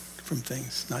from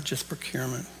things, not just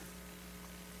procurement.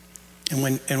 And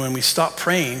when we stop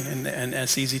praying, and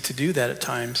it's easy to do that at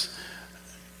times,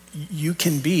 you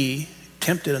can be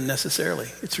tempted unnecessarily.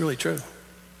 It's really true.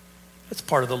 It's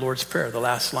part of the Lord's Prayer, the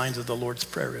last lines of the Lord's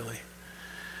Prayer, really.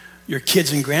 Your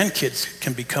kids and grandkids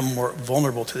can become more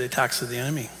vulnerable to the attacks of the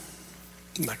enemy.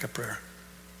 Like a prayer.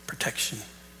 Protection.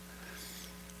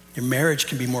 Your marriage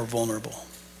can be more vulnerable.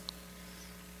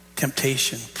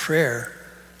 Temptation. Prayer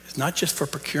is not just for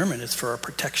procurement, it's for our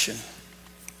protection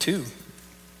too.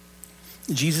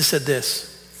 Jesus said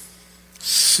this,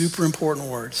 super important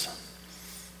words.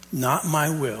 Not my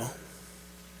will,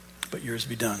 but yours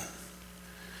be done.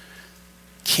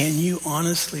 Can you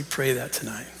honestly pray that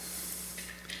tonight?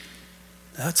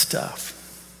 That's tough.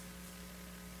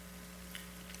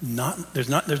 There's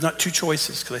not two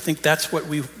choices, because I think that's what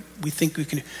we think we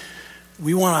can do.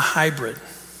 We want a hybrid.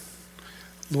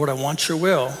 Lord, I want your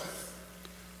will,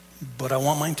 but I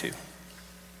want mine too.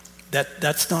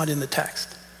 That's not in the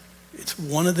text. It's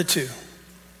one of the two.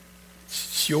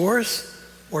 It's yours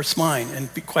or it's mine. And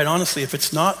quite honestly, if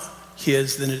it's not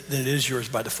his, then it is yours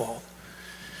by default.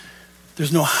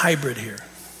 There's no hybrid here.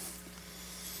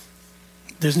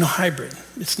 There's no hybrid.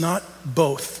 It's not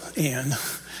both and.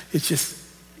 It's just,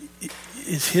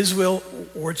 it's his will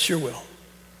or it's your will.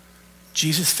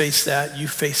 Jesus faced that. You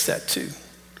face that too.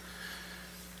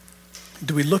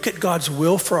 Do we look at God's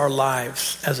will for our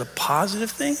lives as a positive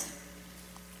thing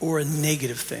or a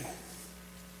negative thing?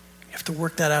 You have to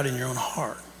work that out in your own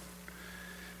heart.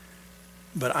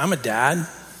 But I'm a dad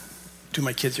to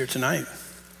my kids here tonight.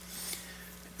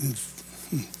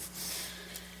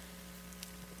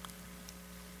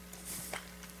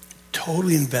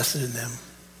 Totally invested in them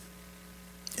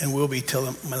and will be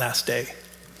till my last day.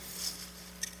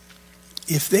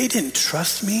 If they didn't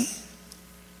trust me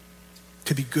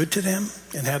to be good to them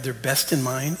and have their best in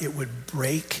mind, it would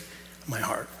break my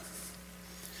heart.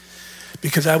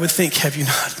 Because I would think, have you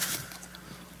not,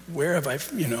 where have I,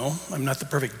 I'm not the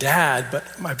perfect dad, but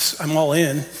I'm all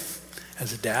in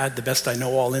as a dad, the best I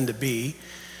know all in to be.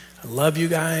 I love you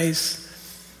guys.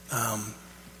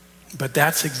 But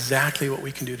that's exactly what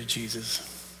we can do to Jesus,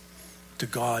 to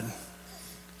God.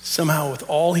 Somehow with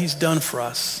all he's done for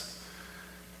us,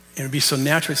 it would be so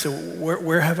natural to say,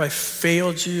 where have I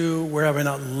failed you? Where have I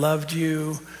not loved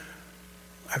you?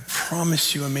 I've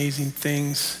promised you amazing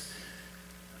things,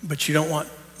 but you don't want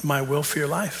my will for your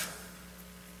life.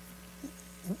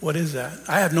 What is that?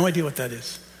 I have no idea what that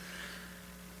is.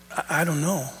 I don't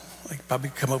know. I could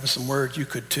probably come up with some words. You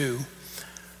could too,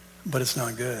 but it's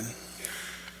not good.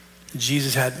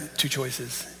 Jesus had two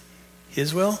choices,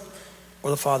 his will or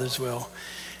the Father's will.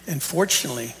 And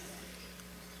fortunately,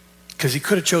 because he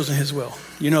could have chosen his will.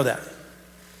 You know that.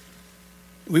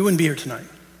 We wouldn't be here tonight.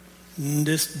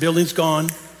 This building's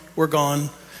gone. We're gone.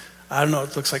 I don't know.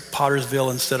 It looks like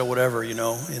Pottersville instead of whatever,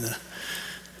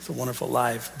 it's a wonderful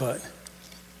life. But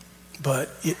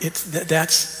it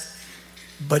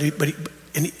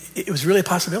was really a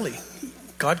possibility.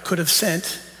 God could have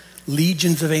sent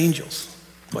legions of angels.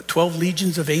 12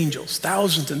 legions of angels,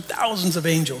 thousands and thousands of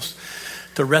angels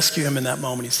to rescue him in that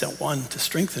moment. He sent one to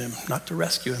strengthen him, not to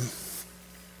rescue him.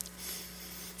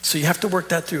 So you have to work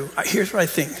that through. Here's what I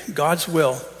think. God's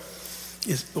will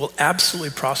will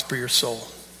absolutely prosper your soul,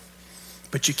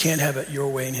 but you can't have it your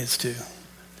way and his too.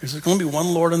 There's going to be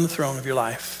one Lord on the throne of your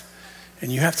life,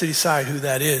 and you have to decide who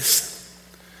that is.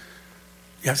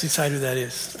 You have to decide who that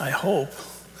is. I hope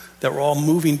that we're all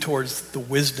moving towards the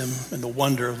wisdom and the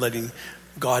wonder of letting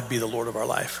God be the Lord of our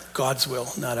life. God's will,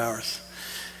 not ours.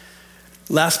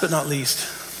 Last but not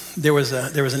least, there was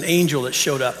an angel that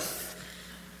showed up.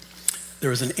 There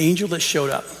was an angel that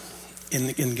showed up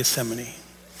in Gethsemane.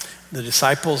 The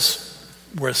disciples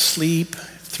were asleep.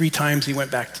 3 times he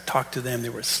went back to talk to them. They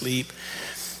were asleep.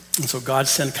 And so God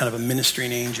sent kind of a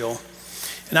ministering angel.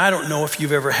 And I don't know if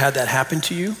you've ever had that happen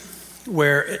to you,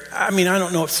 I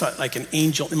don't know if it's not like an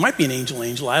angel. It might be an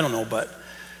angel, I don't know, but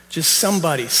just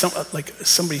somebody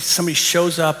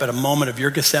shows up at a moment of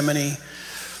your Gethsemane.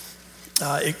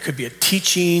 It could be a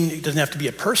teaching. It doesn't have to be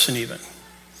a person even.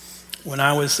 When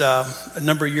I was, a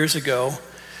number of years ago,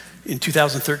 in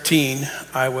 2013,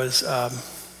 I was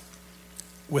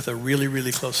with a really,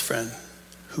 really close friend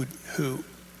who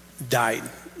died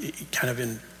kind of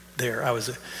in there. I was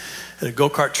at a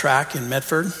go-kart track in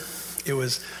Medford. It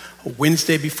was a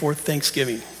Wednesday before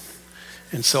Thanksgiving.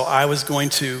 And so I was going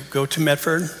to go to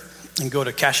Medford and go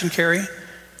to Cash and Carry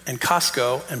and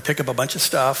Costco and pick up a bunch of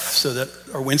stuff so that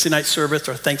our Wednesday night service,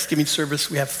 our Thanksgiving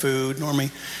service, we have food. Normally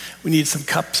we need some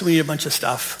cups, we need a bunch of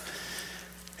stuff.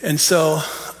 And so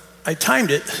I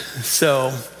timed it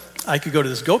so I could go to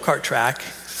this go-kart track,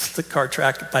 slick car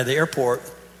track by the airport,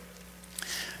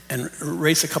 and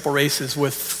race a couple races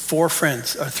with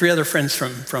three other friends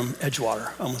from Edgewater.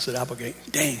 I almost said Applegate.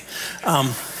 Dang.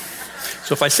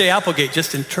 So if I say Applegate,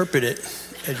 just interpret it.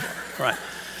 Right.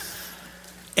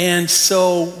 And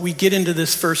so we get into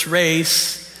this first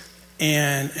race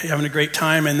and having a great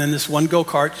time, and then this one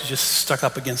go-kart is just stuck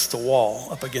up against the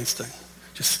wall,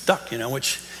 just stuck,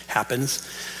 which happens.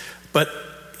 But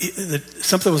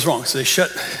something was wrong. So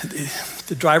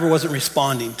the driver wasn't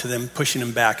responding to them pushing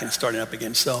him back and starting up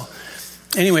again. So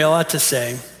anyway, all that to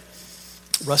say,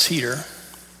 Russ Heater,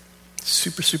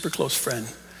 super, super close friend,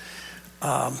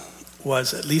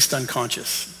 was at least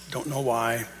unconscious. Don't know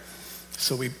why.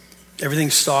 So everything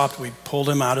stopped. We pulled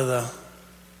him out of the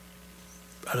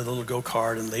little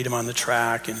go-kart and laid him on the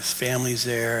track, and his family's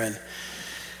there,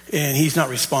 and he's not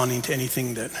responding to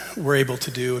anything that we're able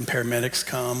to do, and paramedics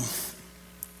come.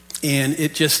 And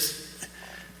it just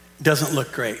doesn't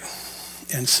look great.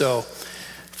 And so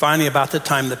finally, about the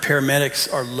time the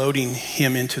paramedics are loading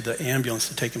him into the ambulance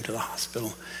to take him to the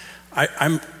hospital,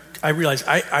 I realized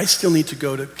I still need to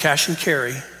go to Cash and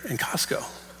Carry and Costco.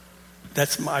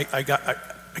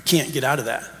 I can't get out of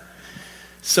that.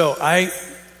 So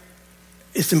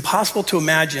it's impossible to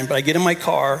imagine, but I get in my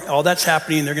car, all that's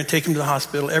happening, they're going to take him to the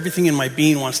hospital. Everything in my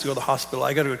being wants to go to the hospital.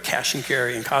 I got to go to Cash and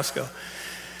Carry and Costco.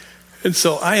 And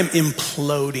so I am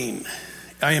imploding.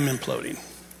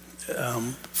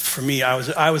 For me,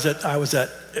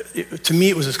 to me,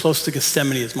 it was as close to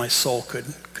Gethsemane as my soul could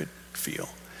feel.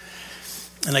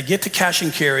 And I get to Cash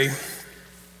and Carry,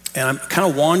 and I'm kind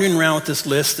of wandering around with this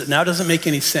list that now doesn't make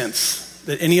any sense.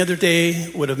 That any other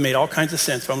day would have made all kinds of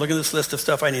sense. But I'm looking at this list of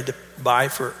stuff I need to buy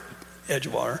for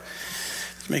Edgewater.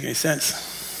 It doesn't make any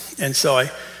sense. And so I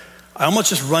almost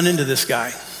just run into this guy.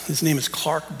 His name is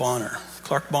Clark Bonner.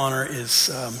 Clark Bonner is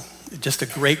just a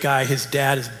great guy. His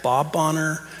dad is Bob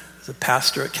Bonner. He's a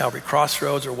pastor at Calvary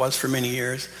Crossroads, or was for many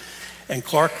years. And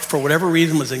Clark, for whatever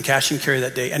reason, was in Cash and Carry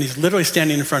that day. And he's literally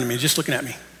standing in front of me, just looking at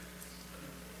me.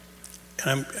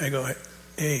 And I go,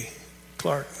 "Hey,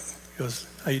 Clark." He goes,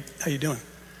 How you doing?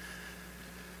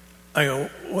 I go,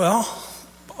 "Well,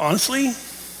 honestly,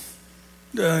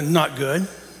 not good.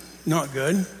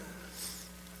 And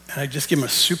I just give him a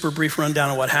super brief rundown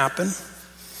of what happened.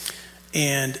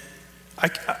 And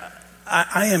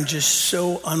I am just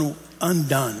so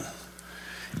undone.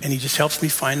 And he just helps me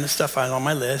find the stuff out on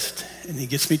my list. And he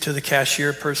gets me to the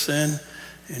cashier person.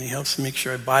 And he helps me make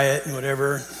sure I buy it and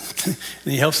whatever. And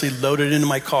he helps me load it into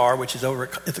my car, which is over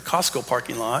at the Costco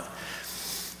parking lot.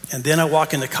 And then I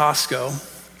walk into Costco.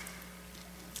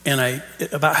 And I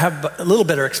have a little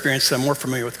better experience, so I'm more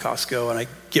familiar with Costco. And I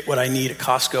get what I need at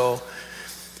Costco.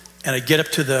 And I get up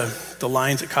to the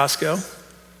lines at Costco.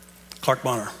 Clark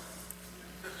Bonner.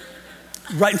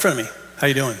 Right in front of me. How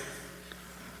you doing?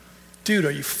 Dude,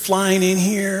 are you flying in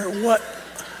here? What?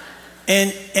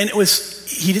 And it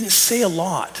was, he didn't say a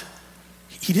lot.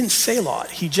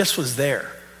 He just was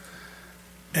there.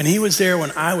 And he was there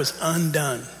when I was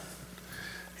undone.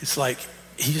 It's like,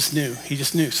 he just knew.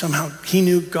 Somehow he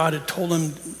knew God had told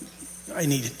him I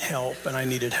needed help, and I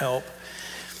needed help.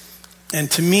 And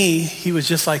to me, he was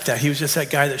just like that. He was just that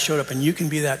guy that showed up, and you can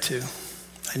be that too.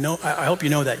 I hope you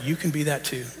know that. You can be that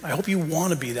too. I hope you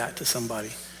want to be that to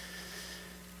somebody.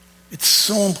 It's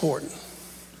so important.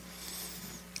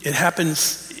 It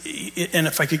happens, and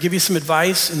if I could give you some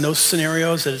advice in those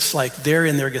scenarios, that it's like they're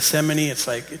in their Gethsemane,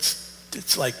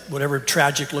 it's like whatever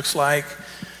tragic looks like.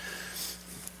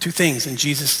 Two things, and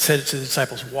Jesus said it to the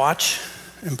disciples: watch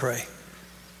and pray.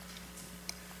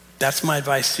 That's my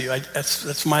advice to you.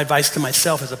 That's my advice to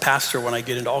myself as a pastor when I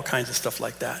get into all kinds of stuff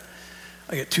like that.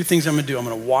 I got two things I'm going to do. I'm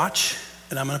going to watch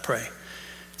and I'm going to pray.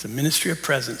 It's a ministry of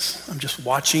presence. I'm just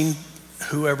watching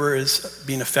whoever is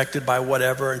being affected by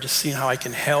whatever and just seeing how I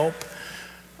can help.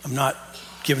 I'm not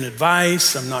giving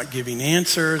advice. I'm not giving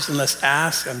answers unless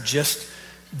asked. I'm just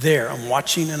there. I'm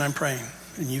watching and I'm praying.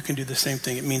 And you can do the same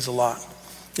thing. It means a lot.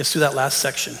 Let's do that last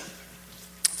section.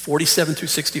 47 through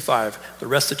 65. The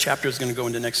rest of the chapter is going to go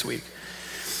into next week.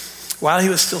 While he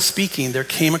was still speaking, there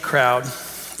came a crowd,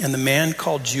 and the man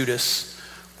called Judas,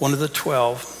 one of the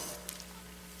 12,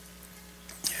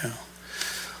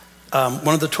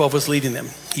 One of the 12 was leading them.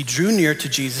 He drew near to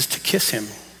Jesus to kiss him.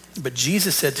 But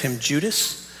Jesus said to him,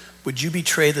 Judas, would you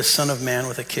betray the Son of Man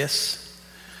with a kiss?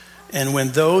 And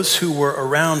when those who were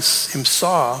around him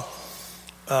saw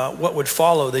what would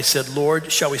follow, they said,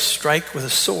 Lord, shall we strike with a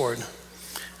sword?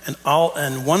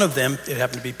 And one of them, it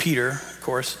happened to be Peter, of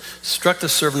course, struck the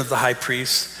servant of the high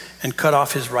priest and cut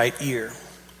off his right ear.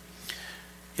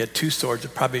 He had 2 swords.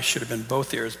 It probably should have been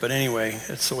both ears, but anyway,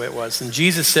 that's the way it was. And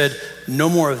Jesus said, no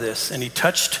more of this. And he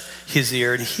touched his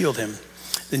ear and healed him.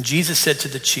 Then Jesus said to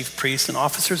the chief priests and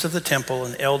officers of the temple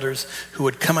and elders who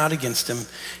had come out against him,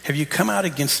 have you come out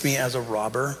against me as a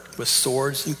robber with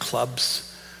swords and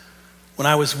clubs? When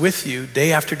I was with you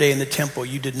day after day in the temple,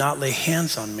 you did not lay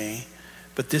hands on me,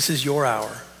 but this is your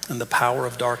hour and the power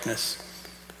of darkness.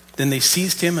 Then they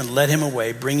seized him and led him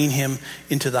away, bringing him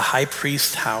into the high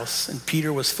priest's house, and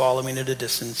Peter was following at a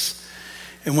distance.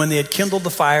 And when they had kindled the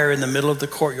fire in the middle of the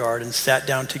courtyard and sat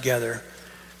down together,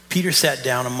 Peter sat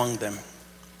down among them.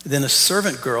 Then a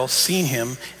servant girl, seeing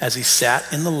him as he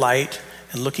sat in the light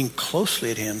and looking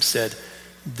closely at him, said,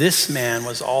 this man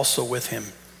was also with him.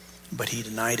 But he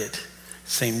denied it,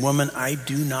 saying, woman, I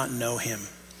do not know him.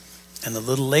 And a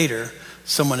little later,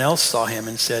 someone else saw him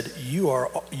and said, you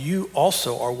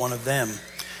also are one of them.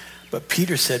 But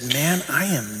Peter said, man, I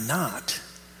am not.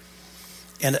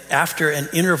 And after an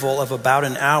interval of about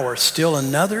an hour, still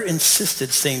another insisted,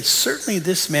 saying, certainly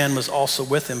this man was also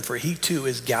with him, for he too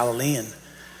is Galilean.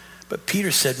 But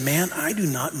Peter said, man, I do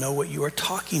not know what you are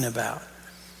talking about.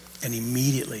 And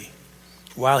immediately,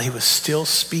 while he was still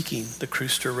speaking, the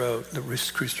rooster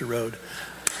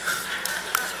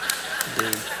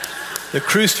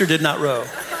did not row.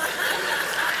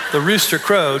 The rooster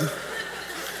crowed,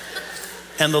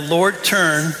 and the Lord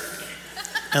turned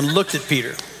and looked at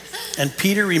Peter. And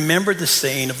Peter remembered the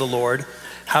saying of the Lord,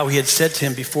 how he had said to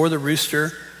him, before the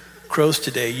rooster crows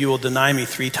today, you will deny me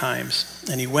 3 times.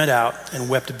 And he went out and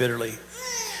wept bitterly.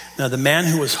 Now the men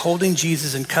who were holding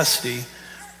Jesus in custody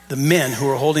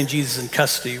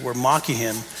were mocking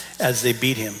him as they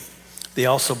beat him. They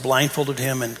also blindfolded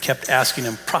him and kept asking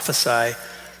him, prophesy,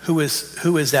 who is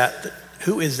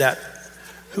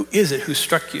it who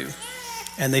struck you?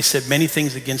 And they said many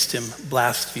things against him,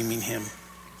 blaspheming him.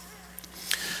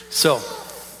 So,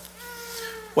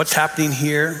 what's happening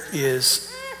here is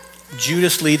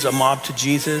Judas leads a mob to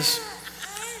Jesus,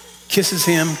 kisses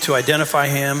him to identify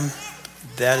him.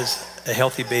 That is a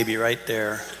healthy baby right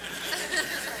there.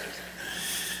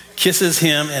 Kisses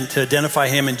him and to identify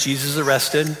him, and Jesus is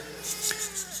arrested.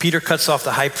 Peter cuts off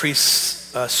the high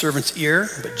priest's servant's ear,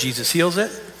 but Jesus heals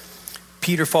it.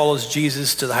 Peter follows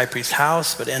Jesus to the high priest's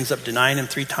house, but ends up denying him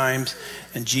 3 times,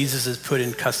 and Jesus is put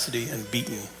in custody and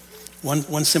beaten.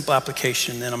 One simple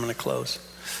application, then I'm going to close.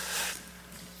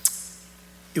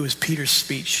 It was Peter's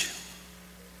speech.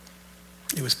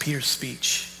 It was Peter's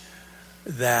speech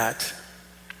that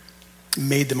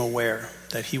made them aware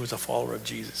that he was a follower of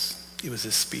Jesus. It was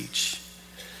his speech.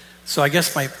 So I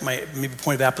guess my maybe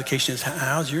point of application is,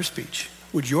 how's your speech?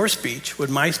 Would your speech,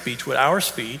 would my speech, would our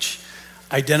speech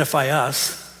identify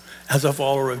us as a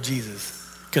follower of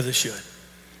Jesus? Because it should.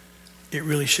 It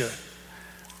really should.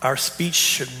 Our speech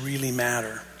should really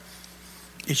matter.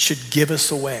 It should give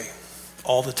us away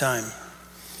all the time.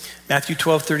 Matthew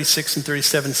 12:36 and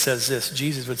 37 says this.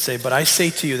 Jesus would say, but I say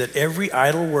to you that every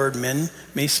idle word men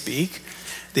may speak,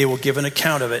 they will give an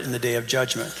account of it in the day of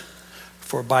judgment.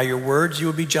 For by your words you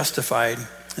will be justified,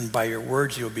 and by your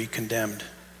words you will be condemned.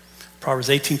 Proverbs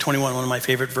 18:21, one of my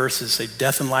favorite verses, say,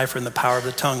 death and life are in the power of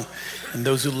the tongue, and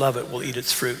those who love it will eat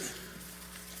its fruit.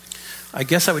 I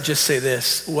guess I would just say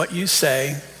this. What you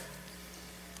say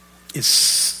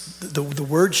is the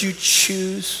words you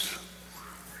choose,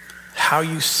 how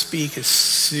you speak is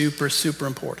super, super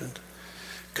important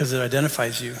because it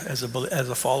identifies you as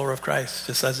a follower of Christ,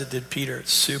 just as it did Peter.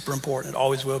 It's super important. It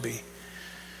always will be.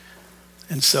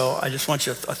 And so I just want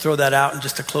you to throw that out in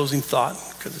just a closing thought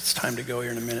because it's time to go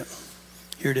here in a minute.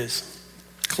 Here it is.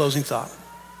 Closing thought.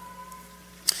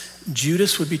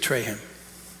 Judas would betray him.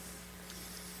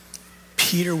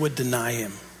 Peter would deny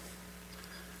him.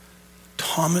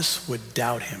 Thomas would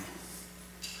doubt him.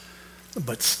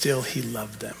 But still he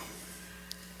loved them.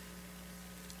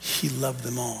 He loved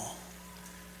them all.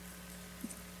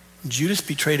 Judas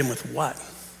betrayed him with what?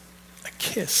 A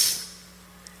kiss.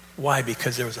 Why?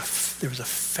 Because there was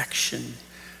affection.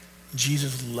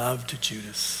 Jesus loved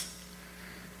Judas.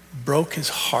 Broke his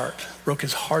heart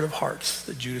of hearts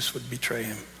that Judas would betray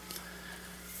him.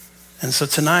 And so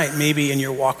tonight, maybe in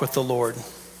your walk with the Lord,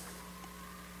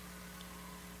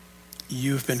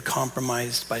 you've been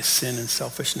compromised by sin and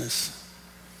selfishness.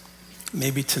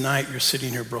 Maybe tonight you're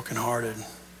sitting here brokenhearted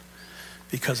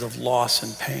because of loss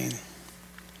and pain.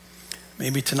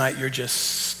 Maybe tonight you're just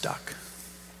stuck.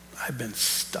 I've been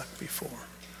stuck before.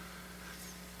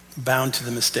 Bound to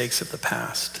the mistakes of the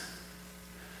past.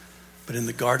 But in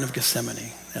the Garden of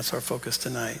Gethsemane, that's our focus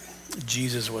tonight,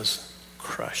 Jesus was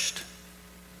crushed.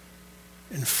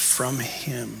 And from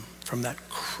him, from that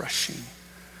crushing,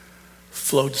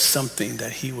 flowed something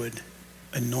that he would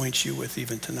anoint you with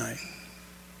even tonight.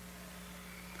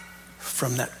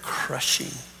 From that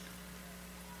crushing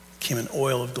came an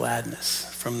oil of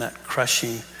gladness. From that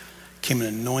crushing came an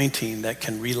anointing that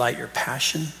can relight your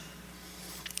passion,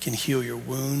 can heal your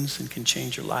wounds, and can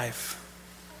change your life.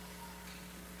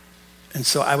 And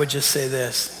so I would just say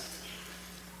this.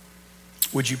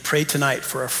 Would you pray tonight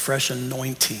for a fresh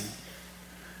anointing?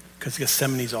 Because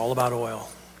Gethsemane is all about oil.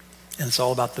 And it's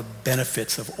all about the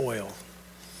benefits of oil.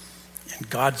 And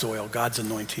God's oil, God's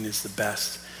anointing is the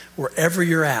best. Wherever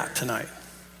you're at tonight,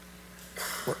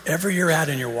 wherever you're at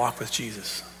in your walk with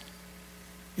Jesus,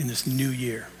 in this new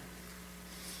year,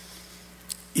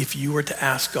 if you were to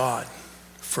ask God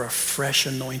for a fresh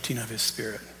anointing of his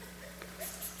Spirit,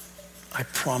 I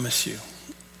promise you,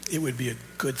 it would be a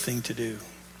good thing to do.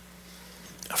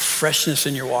 A freshness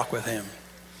in your walk with him.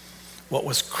 What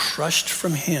was crushed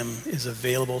from him is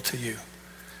available to you.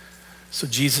 So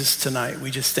Jesus, tonight, we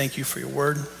just thank you for your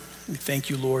word. We thank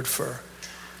you, Lord, for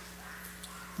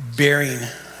bearing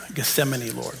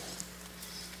Gethsemane, Lord.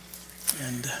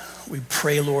 And we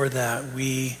pray, Lord, that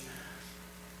we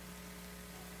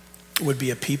would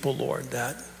be a people, Lord,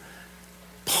 that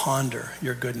ponder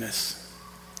your goodness.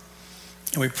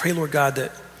 And we pray, Lord God,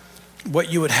 that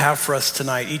what you would have for us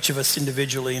tonight, each of us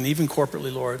individually and even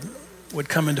corporately, Lord, would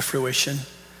come into fruition.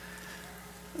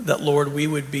 That, Lord, we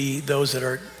would be those that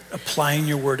are applying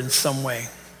your word in some way,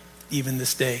 even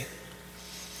this day.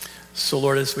 So,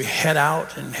 Lord, as we head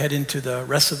out and head into the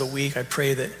rest of the week, I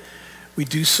pray that we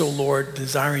do so, Lord,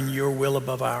 desiring your will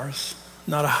above ours,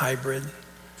 not a hybrid.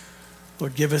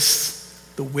 Lord, give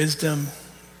us the wisdom,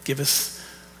 give us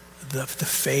the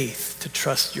faith to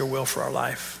trust your will for our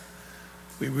life.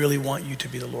 We really want you to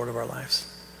be the Lord of our lives.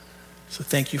 So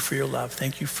thank you for your love.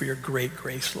 Thank you for your great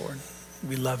grace, Lord.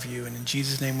 We love you. And in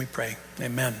Jesus' name we pray.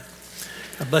 Amen.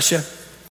 God bless you.